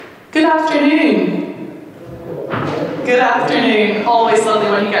Good afternoon. Good afternoon. Always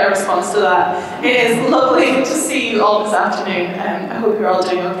lovely when you get a response to that. It is lovely to see you all this afternoon. I hope you're all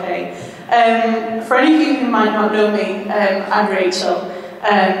doing okay. For any of you who might not know me, I'm Rachel.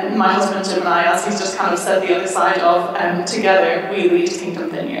 My husband Jim and I, as he's just kind of said the other side of, together we lead Kingdom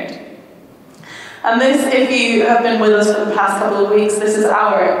Vineyard. And this, if you have been with us for the past couple of weeks, this is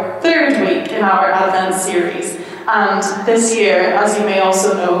our third week in our Advent series. And this year, as you may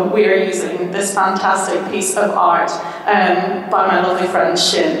also know, we are using this fantastic piece of art by my lovely friend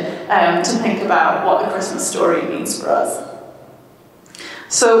Shin to think about what the Christmas story means for us.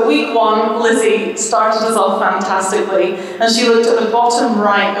 So week one, Lizzie started us off fantastically, and she looked at the bottom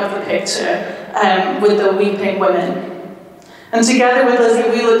right of the picture with the weeping women. And together with Lizzie,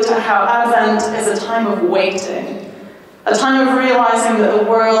 we looked at how Advent is a time of waiting, a time of realizing that the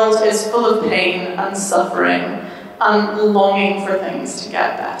world is full of pain and suffering and longing for things to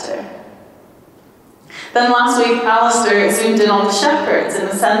get better. Then last week, Alistair zoomed in on the shepherds in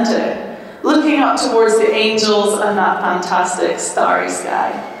the centre, looking up towards the angels and that fantastic starry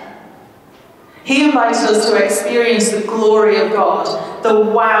sky. He invited us to experience the glory of God, the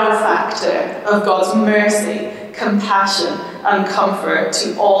wow factor of God's mercy, compassion, and comfort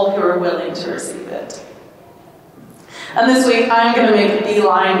to all who are willing to receive it. And this week, I'm going to make a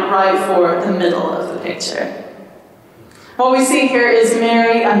beeline right for the middle of the picture. What we see here is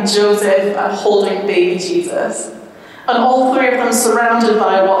Mary and Joseph holding baby Jesus, and all three of them surrounded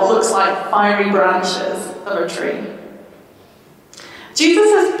by what looks like fiery branches of a tree. Jesus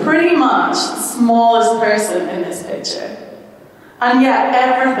is pretty much the smallest person in this picture, and yet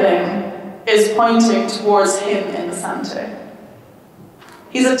everything is pointing towards him in the center.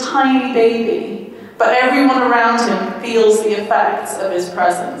 He's a tiny baby, but everyone around him feels the effects of his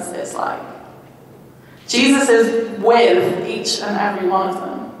presence, it's like. Jesus is with each and every one of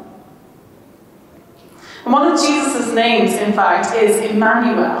them. And one of Jesus' names, in fact, is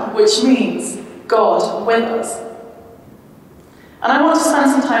Emmanuel, which means God with us. And I want to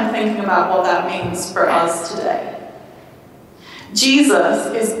spend some time thinking about what that means for us today. Jesus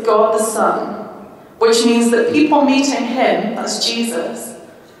is God the Son, which means that people meeting him, that's Jesus,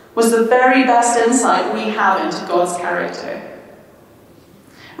 was the very best insight we have into God's character.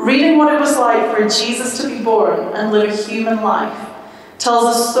 Reading what it was like for Jesus to be born and live a human life tells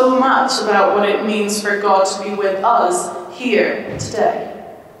us so much about what it means for God to be with us here today.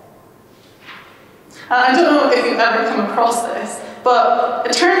 I don't know if you've ever come across this, but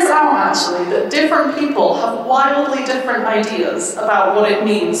it turns out actually that different people have wildly different ideas about what it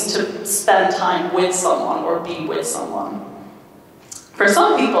means to spend time with someone or be with someone. For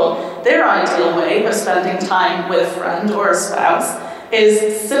some people, their ideal way of spending time with a friend or a spouse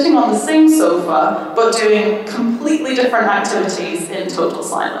is sitting on the same sofa, but doing completely different activities in total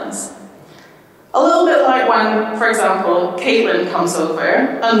silence. A little bit like when, for example, Caitlin comes over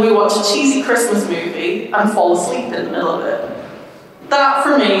and we watch a cheesy Christmas movie and fall asleep in the middle of it. That,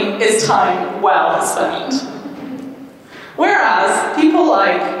 for me, is time well spent. Whereas people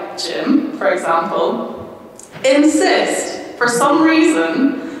like Jim, for example, insist, for some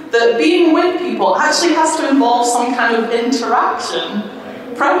reason, that being with people actually has to involve some kind of interaction,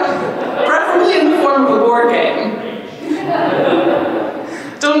 preferably in the form of a board game.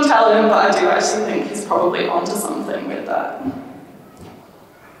 Don't tell him, but I do actually think he's probably onto something with that.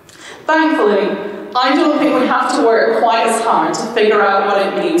 Thankfully, I don't think we have to work quite as hard to figure out what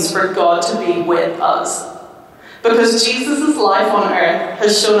it means for God to be with us, because Jesus' life on earth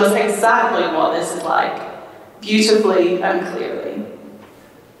has shown us exactly what this is like, beautifully and clearly.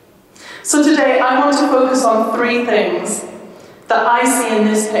 So today I want to focus on three things that I see in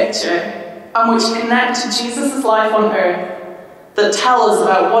this picture and which connect to Jesus' life on earth that tell us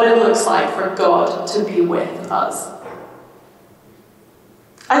about what it looks like for God to be with us.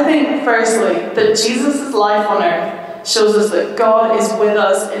 I think, firstly, that Jesus' life on earth shows us that God is with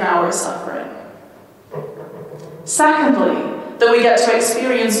us in our suffering. Secondly, that we get to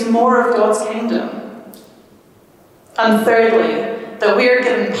experience more of God's kingdom. And thirdly, that we are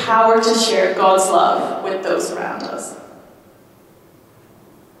given power to share God's love with those around us.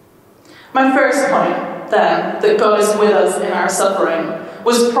 My first point, then, that God is with us in our suffering,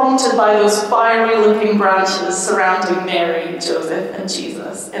 was prompted by those fiery-looking branches surrounding Mary, Joseph, and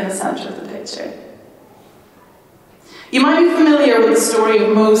Jesus in the center of the picture. You might be familiar with the story of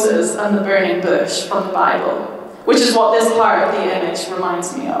Moses and the burning bush from the Bible, which is what this part of the image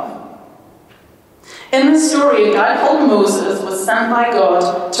reminds me of. In the story, a guy called Moses was sent by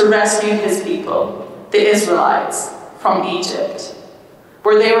God to rescue his people, the Israelites, from Egypt,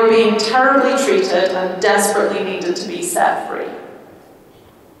 where they were being terribly treated and desperately needed to be set free.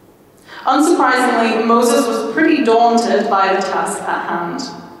 Unsurprisingly, Moses was pretty daunted by the task at hand.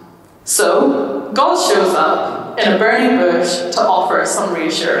 So, God shows up in a burning bush to offer some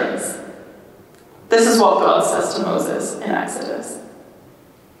reassurance. This is what God says to Moses in Exodus.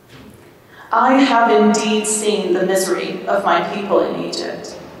 I have indeed seen the misery of my people in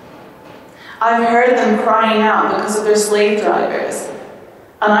Egypt. I've heard them crying out because of their slave drivers,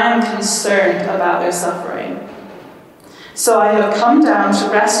 and I am concerned about their suffering. So I have come down to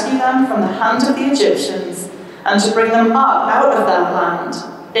rescue them from the hand of the Egyptians and to bring them up out of that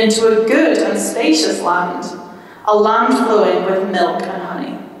land into a good and spacious land, a land flowing with milk and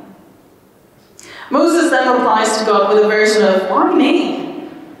honey. Moses then replies to God with a version of, why me?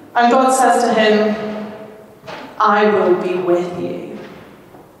 And God says to him, I will be with you.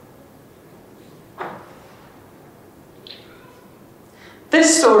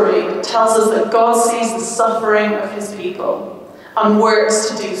 This story tells us that God sees the suffering of his people and works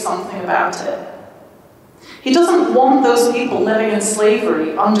to do something about it. He doesn't want those people living in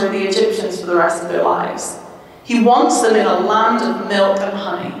slavery under the Egyptians for the rest of their lives. He wants them in a land of milk and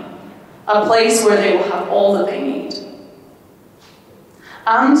honey, a place where they will have all that they need.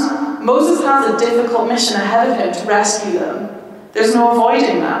 And Moses has a difficult mission ahead of him to rescue them. There's no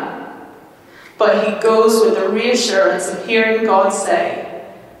avoiding that. But he goes with the reassurance of hearing God say,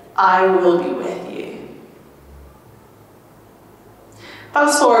 I will be with you.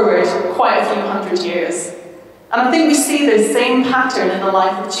 Fast forward quite a few hundred years, and I think we see the same pattern in the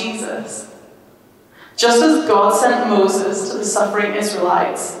life of Jesus. Just as God sent Moses to the suffering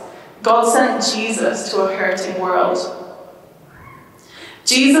Israelites, God sent Jesus to a hurting world.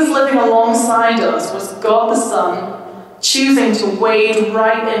 Jesus living alongside us was God the Son, choosing to wade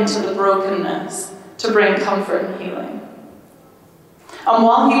right into the brokenness to bring comfort and healing. And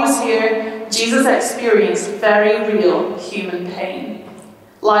while he was here, Jesus experienced very real human pain,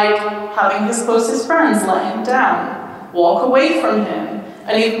 like having his closest friends let him down, walk away from him,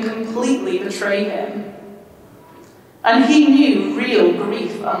 and even completely betray him. And he knew real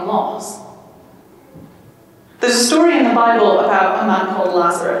grief and loss. There's a story in the Bible about a man called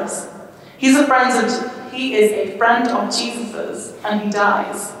Lazarus. He is a friend of Jesus's, and he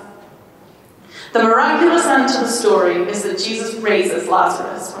dies. The miraculous end to the story is that Jesus raises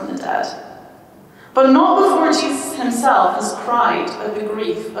Lazarus from the dead. But not before Jesus himself has cried at the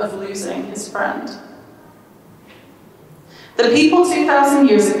grief of losing his friend. The people 2,000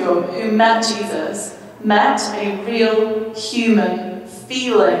 years ago who met Jesus met a real, human,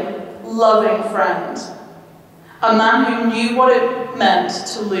 feeling, loving friend. A man who knew what it meant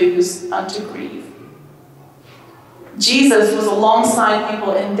to lose and to grieve. Jesus was alongside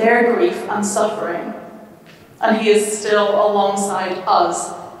people in their grief and suffering, and he is still alongside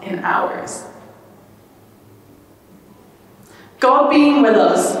us in ours. God being with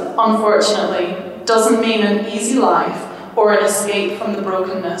us, unfortunately, doesn't mean an easy life or an escape from the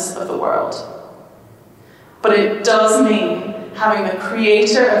brokenness of the world. But it does mean having the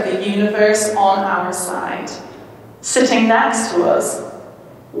creator of the universe on our side, sitting next to us,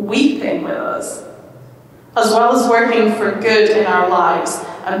 weeping with us, as well as working for good in our lives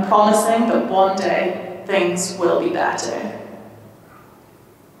and promising that one day things will be better.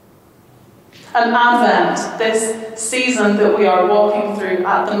 And Advent, this season that we are walking through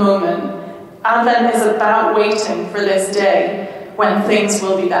at the moment, Advent is about waiting for this day when things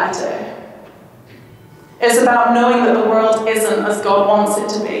will be better. It's about knowing that the world isn't as God wants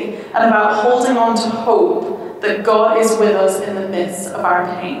it to be, and about holding on to hope that God is with us in the midst of our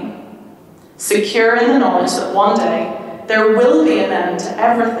pain, secure in the knowledge that one day there will be an end to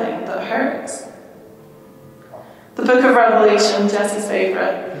everything that hurts. The book of Revelation, Jesse's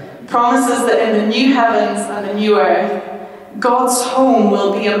favourite, promises that in the new heavens and the new earth, God's home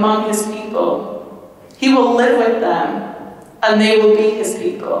will be among his people. He will live with them, and they will be his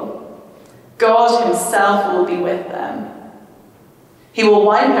people. God himself will be with them. He will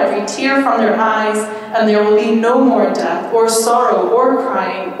wipe every tear from their eyes, and there will be no more death, or sorrow, or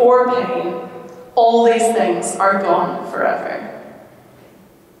crying, or pain. All these things are gone forever.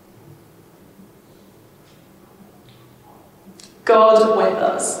 God with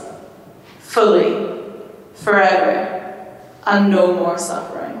us, fully, forever, and no more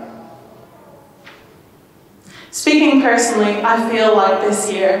suffering. Speaking personally, I feel like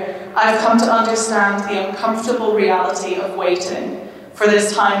this year I've come to understand the uncomfortable reality of waiting for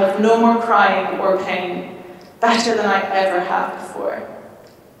this time of no more crying or pain better than I ever have before.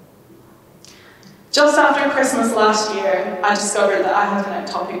 Just after Christmas last year, I discovered that I had an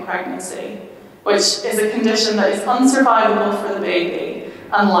ectopic pregnancy, which is a condition that is unsurvivable for the baby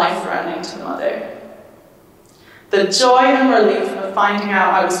and life-threatening to the mother. The joy and relief of but finding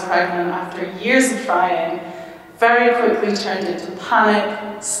out I was pregnant after years of trying very quickly turned into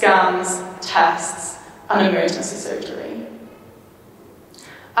panic, scans, tests, and emergency surgery.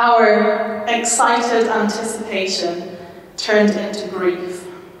 Our excited anticipation turned into grief,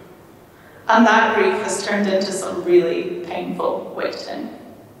 and that grief has turned into some really painful waiting.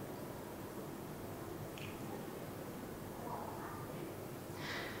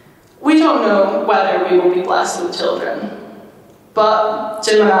 We don't know whether we will be blessed with children, but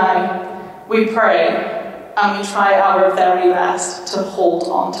Jim and I, we pray and we try our very best to hold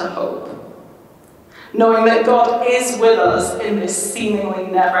on to hope, knowing that God is with us in this seemingly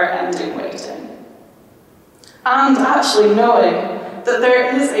never-ending waiting. And actually knowing that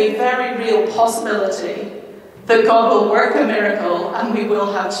there is a very real possibility that God will work a miracle and we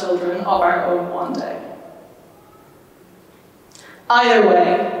will have children of our own one day. Either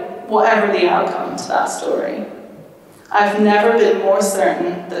way, whatever the outcome to that story, I've never been more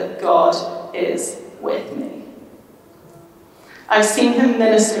certain that God is with me. I've seen him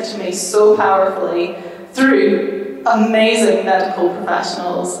minister to me so powerfully through amazing medical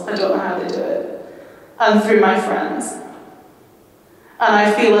professionals, I don't know how they do it, and through my friends. And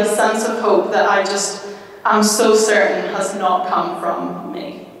I feel a sense of hope that I'm so certain has not come from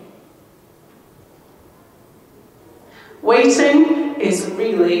me. Waiting is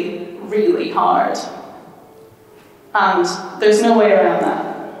really, really hard. And there's no way around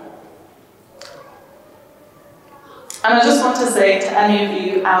that. And I just want to say to any of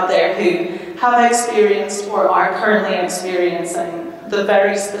you out there who have experienced or are currently experiencing the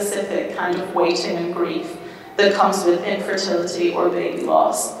very specific kind of waiting and grief that comes with infertility or baby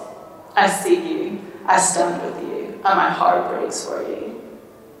loss, I see you, I stand with you, and my heart breaks for you.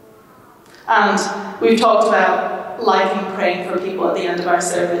 And we've talked about liking praying for people at the end of our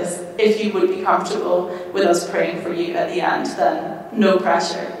service. If you would be comfortable with us praying for you at the end, then no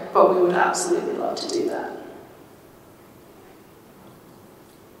pressure, but we would absolutely love to do that.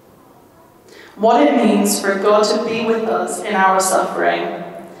 What it means for God to be with us in our suffering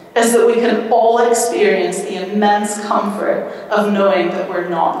is that we can all experience the immense comfort of knowing that we're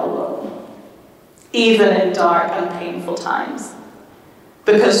not alone, even in dark and painful times.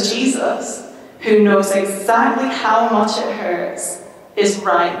 Because Jesus, who knows exactly how much it hurts, is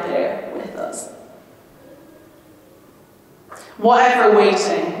right there with us. Whatever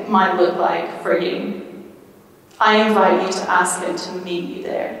waiting might look like for you, I invite you to ask him to meet you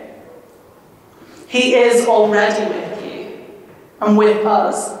there. He is already with you and with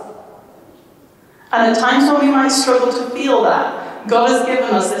us. And at times when we might struggle to feel that, God has given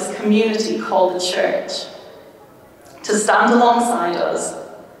us this community called the church to stand alongside us,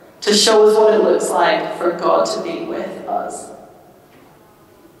 to show us what it looks like for God to be with us.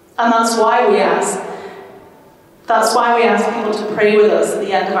 And that's why we ask people to pray with us at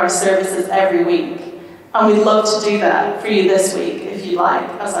the end of our services every week. And we'd love to do that for you this week, if you like,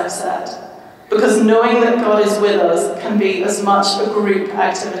 as I've said. Because knowing that God is with us can be as much a group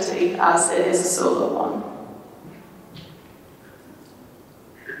activity as it is a solo one.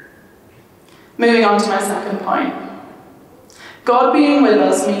 Moving on to my second point. God being with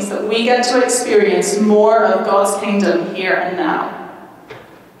us means that we get to experience more of God's kingdom here and now.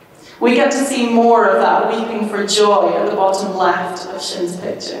 We get to see more of that weeping for joy at the bottom left of Shin's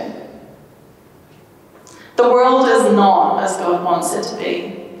picture. The world is not as God wants it to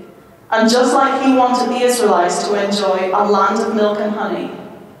be. And just like he wanted the Israelites to enjoy a land of milk and honey,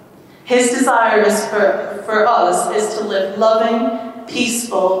 his desire is for us is to live loving,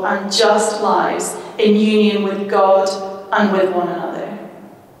 peaceful, and just lives in union with God and with one another.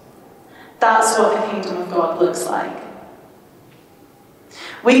 That's what the kingdom of God looks like.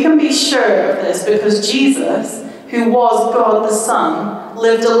 We can be sure of this because Jesus, who was God the Son,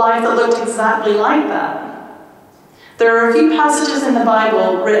 lived a life that looked exactly like that. There are a few passages in the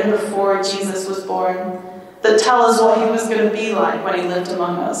Bible written before Jesus was born that tell us what he was going to be like when he lived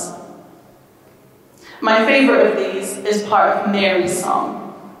among us. My favorite of these is part of Mary's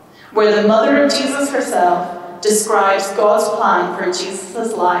song, where the mother of Jesus herself describes God's plan for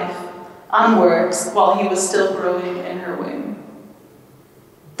Jesus' life and works while he was still growing in her womb.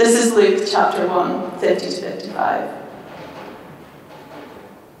 This is Luke chapter 1, 50 to 55.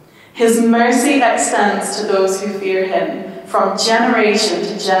 His mercy extends to those who fear him from generation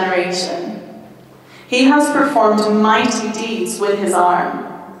to generation. He has performed mighty deeds with his arm.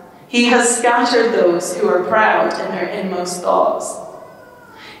 He has scattered those who are proud in their inmost thoughts.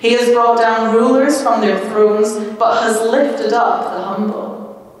 He has brought down rulers from their thrones, but has lifted up the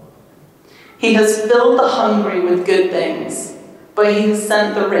humble. He has filled the hungry with good things, but he has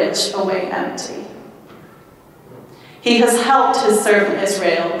sent the rich away empty. He has helped his servant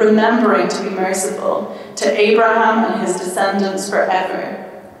Israel, remembering to be merciful to Abraham and his descendants forever,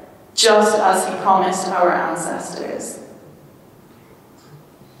 just as he promised our ancestors.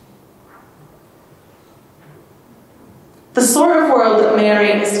 The sort of world that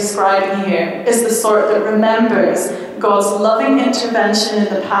Mary is describing here is the sort that remembers God's loving intervention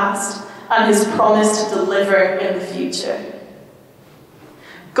in the past and his promise to deliver in the future.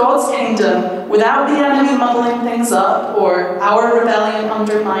 God's kingdom, without the enemy muddling things up or our rebellion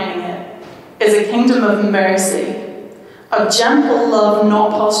undermining it, is a kingdom of mercy, of gentle love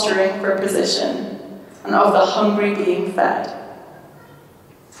not posturing for position, and of the hungry being fed.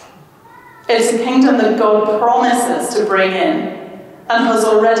 It's a kingdom that God promises to bring in and has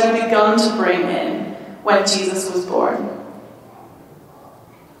already begun to bring in when Jesus was born.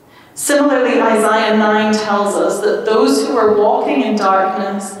 Similarly, Isaiah 9 tells us that those who were walking in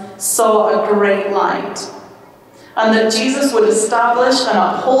darkness saw a great light, and that Jesus would establish and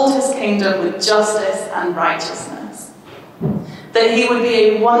uphold his kingdom with justice and righteousness. That he would be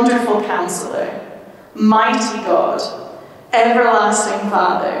a wonderful counselor, mighty God, everlasting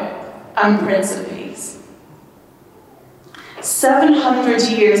Father, and Prince of Peace. 700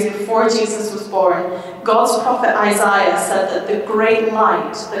 years before Jesus was born, God's prophet Isaiah said that the great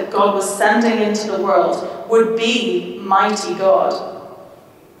light that God was sending into the world would be mighty God.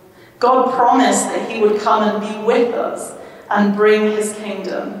 God promised that he would come and be with us and bring his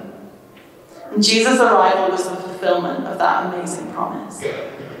kingdom. And Jesus' arrival was the fulfillment of that amazing promise.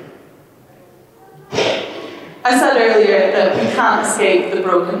 I said earlier that we can't escape the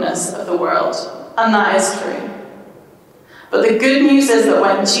brokenness of the world, and that is true. But the good news is that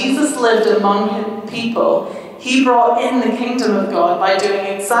when Jesus lived among his people, he brought in the kingdom of God by doing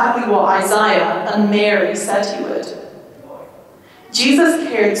exactly what Isaiah and Mary said he would. Jesus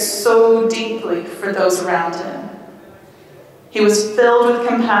cared so deeply for those around him. He was filled with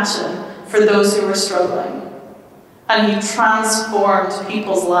compassion for those who were struggling, and he transformed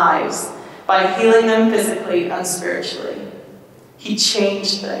people's lives by healing them physically and spiritually. He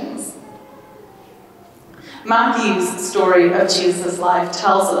changed things. Matthew's story of Jesus' life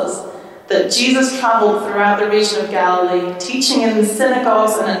tells us that Jesus traveled throughout the region of Galilee, teaching in the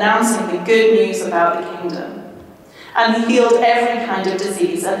synagogues and announcing the good news about the kingdom. And he healed every kind of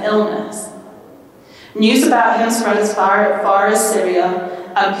disease and illness. News about him spread as far as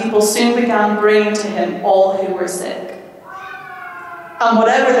Syria, and people soon began bringing to him all who were sick. And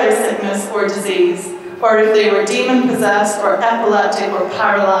whatever their sickness or disease, or if they were demon-possessed or epileptic or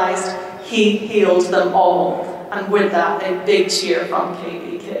paralyzed, he healed them all. And with that, a big cheer from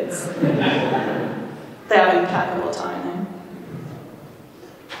KB Kids. They have impeccable timing.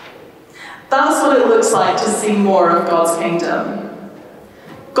 That's what it looks like to see more of God's kingdom.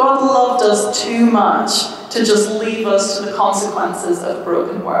 God loved us too much to just leave us to the consequences of a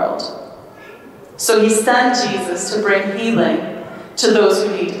broken world. So he sent Jesus to bring healing to those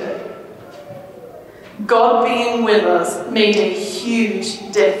who needed it. God being with us made a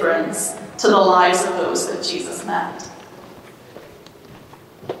huge difference to the lives of those that Jesus met.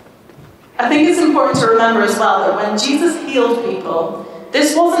 I think it's important to remember as well that when Jesus healed people,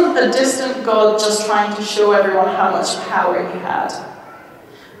 this wasn't a distant God just trying to show everyone how much power he had.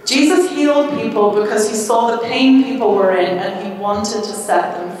 Jesus healed people because he saw the pain people were in and he wanted to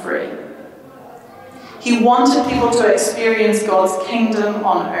set them free. He wanted people to experience God's kingdom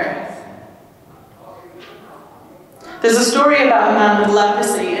on earth. There's a story about a man with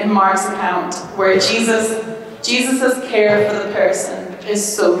leprosy in Mark's account where Jesus' care for the person is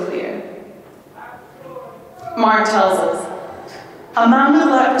so clear. Mark tells us, a man with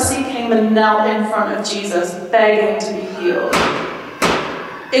leprosy came and knelt in front of Jesus, begging to be healed.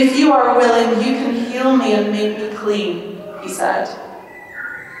 If you are willing, you can heal me and make me clean, he said.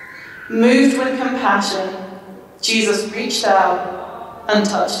 Moved with compassion, Jesus reached out and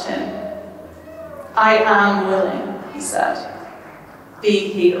touched him. I am willing, he said. Be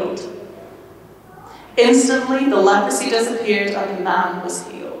healed. Instantly, the leprosy disappeared and the man was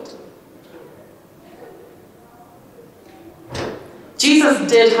healed.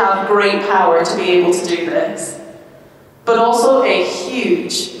 Jesus did have great power to be able to do this, but also a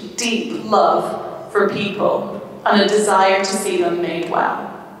huge, deep love for people and a desire to see them made well.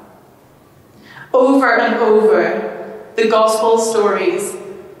 Over and over, the gospel stories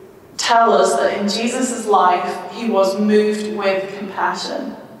tell us that in Jesus' life, he was moved with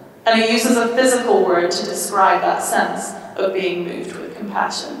compassion. And he uses a physical word to describe that sense of being moved with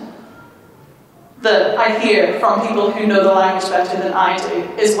compassion. That I hear from people who know the language better than I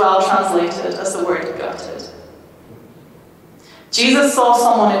do is well translated as the word gutted. Jesus saw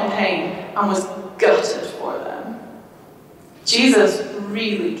someone in pain and was gutted for them. Jesus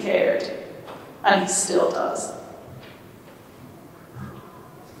really cared, and he still does.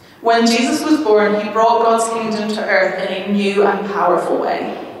 When Jesus was born, he brought God's kingdom to earth in a new and powerful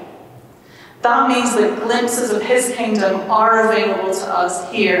way. That means that glimpses of his kingdom are available to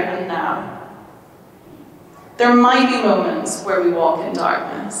us here and now. There might be moments where we walk in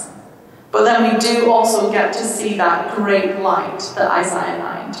darkness, but then we do also get to see that great light that Isaiah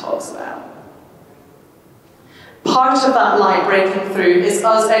 9 talks about. Part of that light breaking through is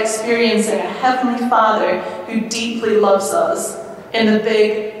us experiencing a Heavenly Father who deeply loves us in the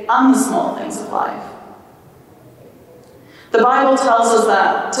big and the small things of life. The Bible tells us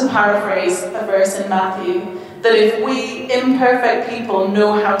that, to paraphrase a verse in Matthew, that if we imperfect people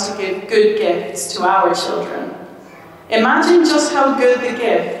know how to give good gifts to our children, imagine just how good the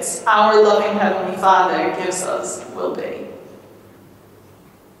gifts our loving Heavenly Father gives us will be.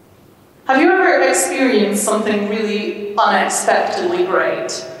 Have you ever experienced something really unexpectedly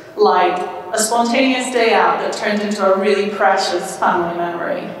great, like a spontaneous day out that turned into a really precious family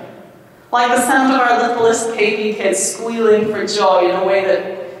memory? Like the sound of our littlest KB kids squealing for joy in a way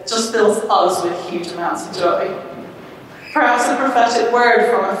that just fills us with huge amounts of joy. Perhaps a prophetic word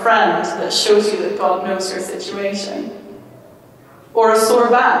from a friend that shows you that God knows your situation. Or a sore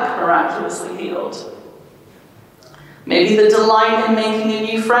back miraculously healed. Maybe the delight in making a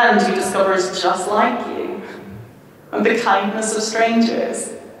new friend who discovers just like you. And the kindness of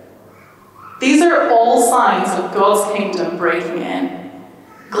strangers. These are all signs of God's kingdom breaking in.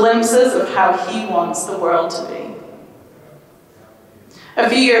 Glimpses of how he wants the world to be. A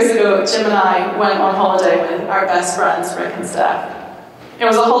few years ago, Jim and I went on holiday with our best friends, Rick and Steph. It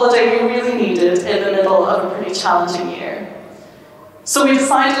was a holiday we really needed in the middle of a pretty challenging year. So we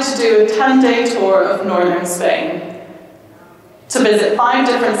decided to do a 10-day tour of northern Spain to visit 5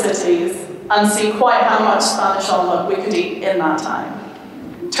 different cities and see quite how much Spanish omelette we could eat in that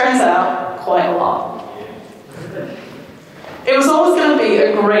time. Turns out, quite a lot. It was always going to be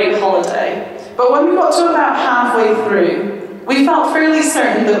a great holiday, but when we got to about halfway through, we felt fairly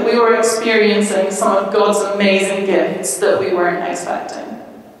certain that we were experiencing some of God's amazing gifts that we weren't expecting.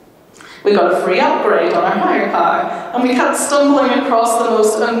 We got a free upgrade on our hire car, and we kept stumbling across the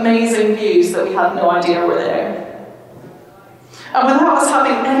most amazing views that we had no idea were there. And without us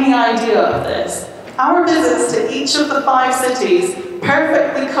having any idea of this, our visits to each of the 5 cities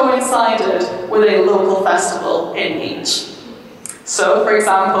perfectly coincided with a local festival in each. So, for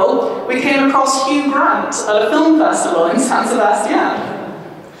example, we came across Hugh Grant at a film festival in San Sebastian.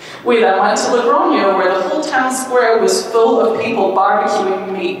 We then went to Logroño, where the whole town square was full of people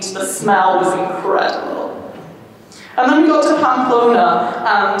barbecuing meat. The smell was incredible. And then we got to Pamplona,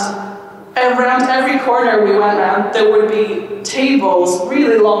 and around every corner we went around, there would be tables,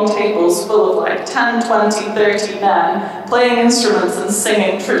 really long tables, full of like 10, 20, 30 men playing instruments and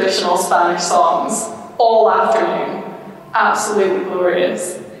singing traditional Spanish songs all afternoon. Absolutely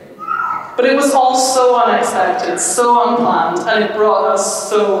glorious. But it was all so unexpected, so unplanned, and it brought us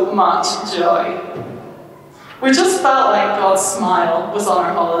so much joy. We just felt like God's smile was on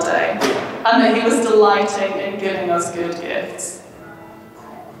our holiday, and that he was delighting in giving us good gifts.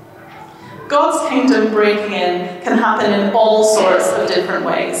 God's kingdom breaking in can happen in all sorts of different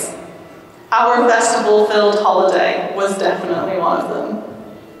ways. Our festival-filled holiday was definitely one of them.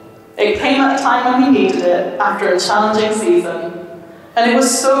 It came at a time when we needed it, after a challenging season, and it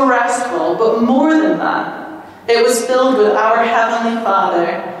was so restful, but more than that, it was filled with our Heavenly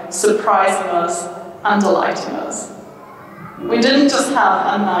Father surprising us and delighting us. We didn't just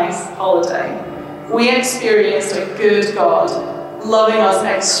have a nice holiday. We experienced a good God loving us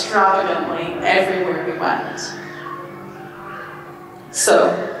extravagantly everywhere we went.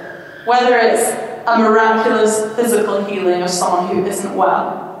 So, whether it's a miraculous physical healing of someone who isn't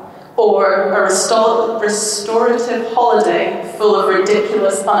well, or a restorative holiday full of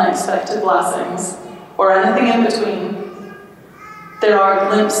ridiculous, unexpected blessings, or anything in between, there are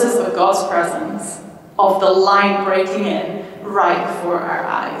glimpses of God's presence, of the light breaking in right before our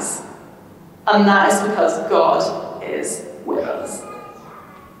eyes. And that is because God is with us.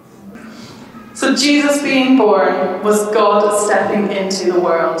 So Jesus being born was God stepping into the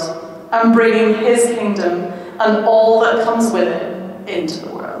world and bringing his kingdom and all that comes with it into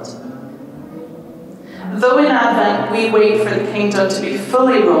the world. Though in Advent we wait for the kingdom to be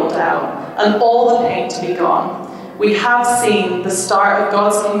fully rolled out and all the pain to be gone, we have seen the start of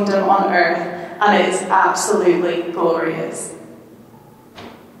God's kingdom on earth, and it is absolutely glorious.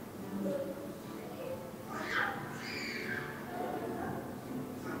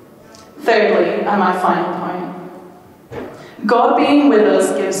 Thirdly, and my final point, God being with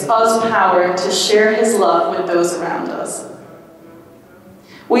us gives us power to share his love with those around us.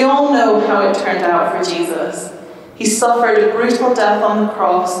 We all know how it turned out for Jesus. He suffered a brutal death on the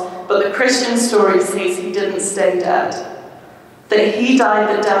cross, but the Christian story says he didn't stay dead. That he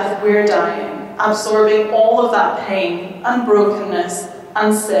died the death we're dying, absorbing all of that pain and brokenness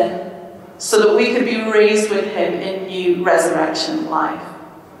and sin, so that we could be raised with him in new resurrection life.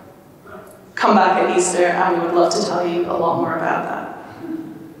 Come back at Easter and we would love to tell you a lot more about that.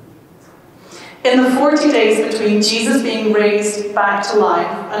 In the 40 days between Jesus being raised back to life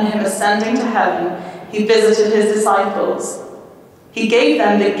and him ascending to heaven, he visited his disciples. He gave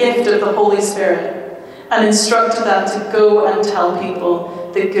them the gift of the Holy Spirit and instructed them to go and tell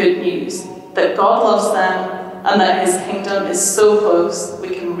people the good news, that God loves them and that his kingdom is so close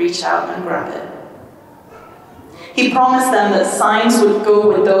we can reach out and grab it. He promised them that signs would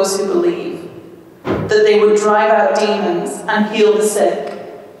go with those who believe, that they would drive out demons and heal the sick.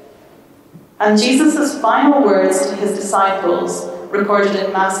 And Jesus' final words to his disciples, recorded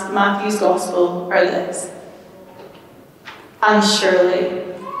in Matthew's Gospel, are this: "And surely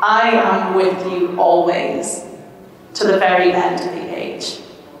I am with you always, to the very end of the age."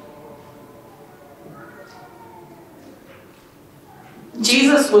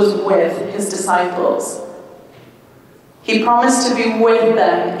 Jesus was with his disciples. He promised to be with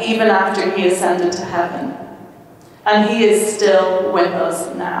them even after he ascended to heaven. And he is still with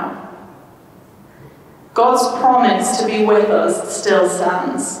us now. God's promise to be with us still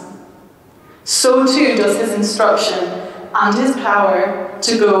stands. So too does his instruction and his power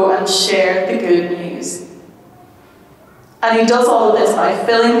to go and share the good news. And he does all of this by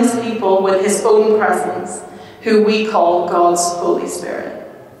filling his people with his own presence, who we call God's Holy Spirit.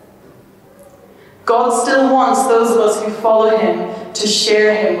 God still wants those of us who follow him to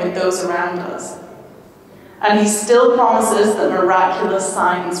share him with those around us. And he still promises that miraculous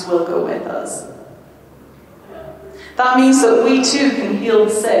signs will go with us. That means that we too can heal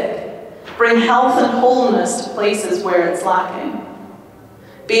the sick, bring health and wholeness to places where it's lacking,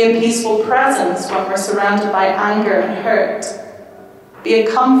 be a peaceful presence when we're surrounded by anger and hurt, be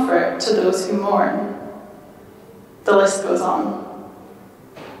a comfort to those who mourn. The list goes on.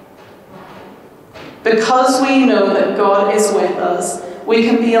 Because we know that God is with us, we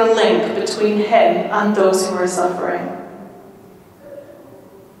can be a link between him and those who are suffering.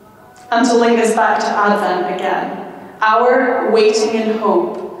 And to link us back to Advent again, our waiting in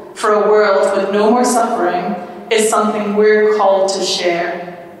hope for a world with no more suffering is something we're called to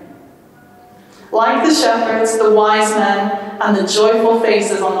share. Like the shepherds, the wise men, and the joyful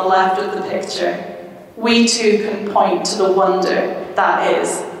faces on the left of the picture, we too can point to the wonder that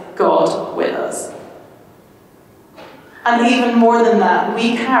is God with us. And even more than that,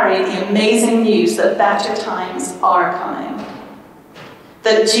 we carry the amazing news that better times are coming.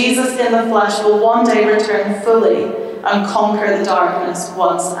 That Jesus in the flesh will one day return fully and conquer the darkness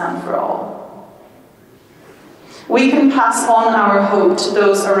once and for all. We can pass on our hope to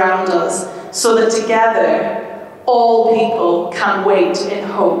those around us so that together all people can wait in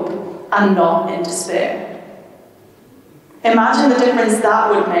hope and not in despair. Imagine the difference that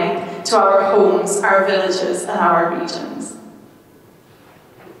would make to our homes, our villages, and our regions.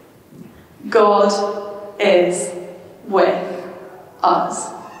 God is with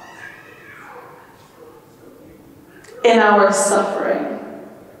us. In our suffering,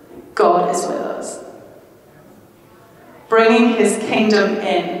 God is with us. Bringing his kingdom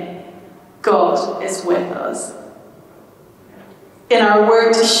in, God is with us. In our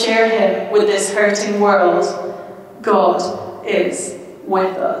work to share him with this hurting world, God is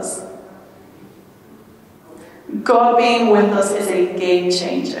with us. God being with us is a game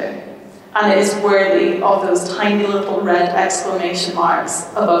changer, and it is worthy of those tiny little red exclamation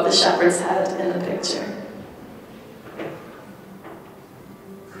marks above the shepherd's head in the picture.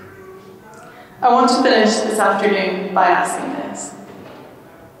 I want to finish this afternoon by asking this.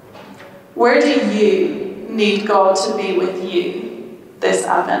 Where do you need God to be with you this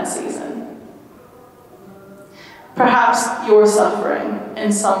Advent season? Perhaps you're suffering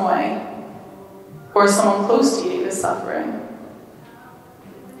in some way, or someone close to you is suffering.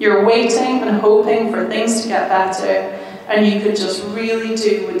 You're waiting and hoping for things to get better, and you could just really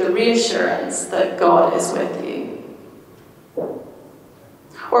do with the reassurance that God is with you.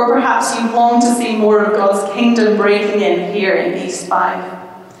 Or perhaps you long to see more of God's kingdom breaking in here in East Fife.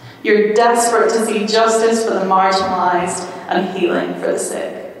 You're desperate to see justice for the marginalised and healing for the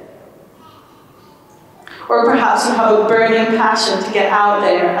sick. Or perhaps you have a burning passion to get out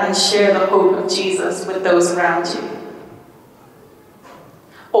there and share the hope of Jesus with those around you.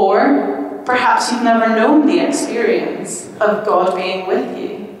 Or perhaps you've never known the experience of God being with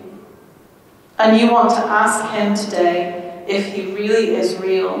you, and you want to ask him today if he really is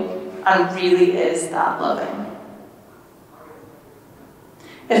real and really is that loving.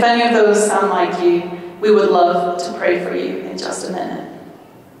 If any of those sound like you, we would love to pray for you in just a minute.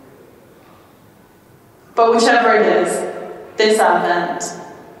 But whichever it is, this Advent,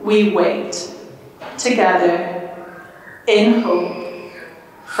 we wait together in hope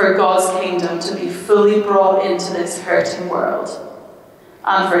for God's kingdom to be fully brought into this hurting world,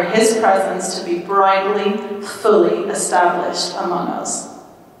 and for his presence to be brightly, fully established among us.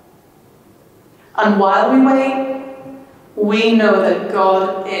 And while we wait, we know that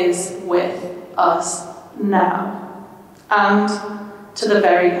God is with us now and to the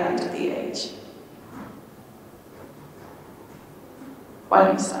very end of the age. Why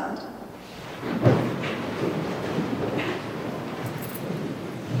don't we stand?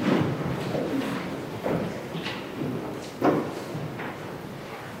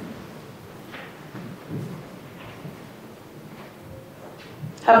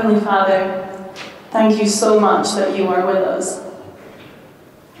 Heavenly Father, thank you so much that you are with us.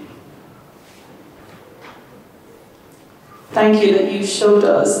 Thank you that you showed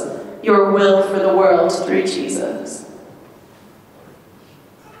us your will for the world through Jesus.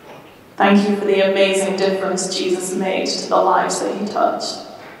 Thank you for the amazing difference Jesus made to the lives that he touched.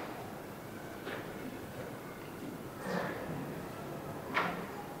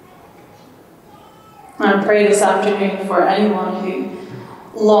 I pray this afternoon for anyone who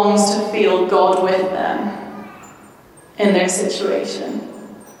longs to feel God with them in their situation.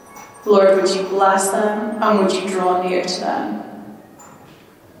 Lord, would you bless them and would you draw near to them?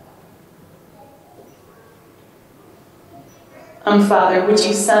 And Father, would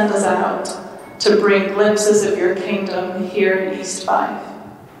you send us out to bring glimpses of your kingdom here in East Fife?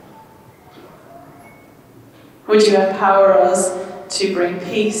 Would you empower us to bring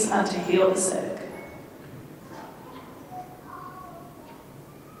peace and to heal the sick?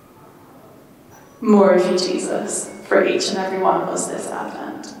 More of you, Jesus, for each and every one of us this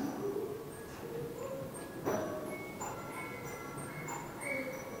Advent.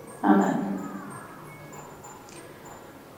 Amen.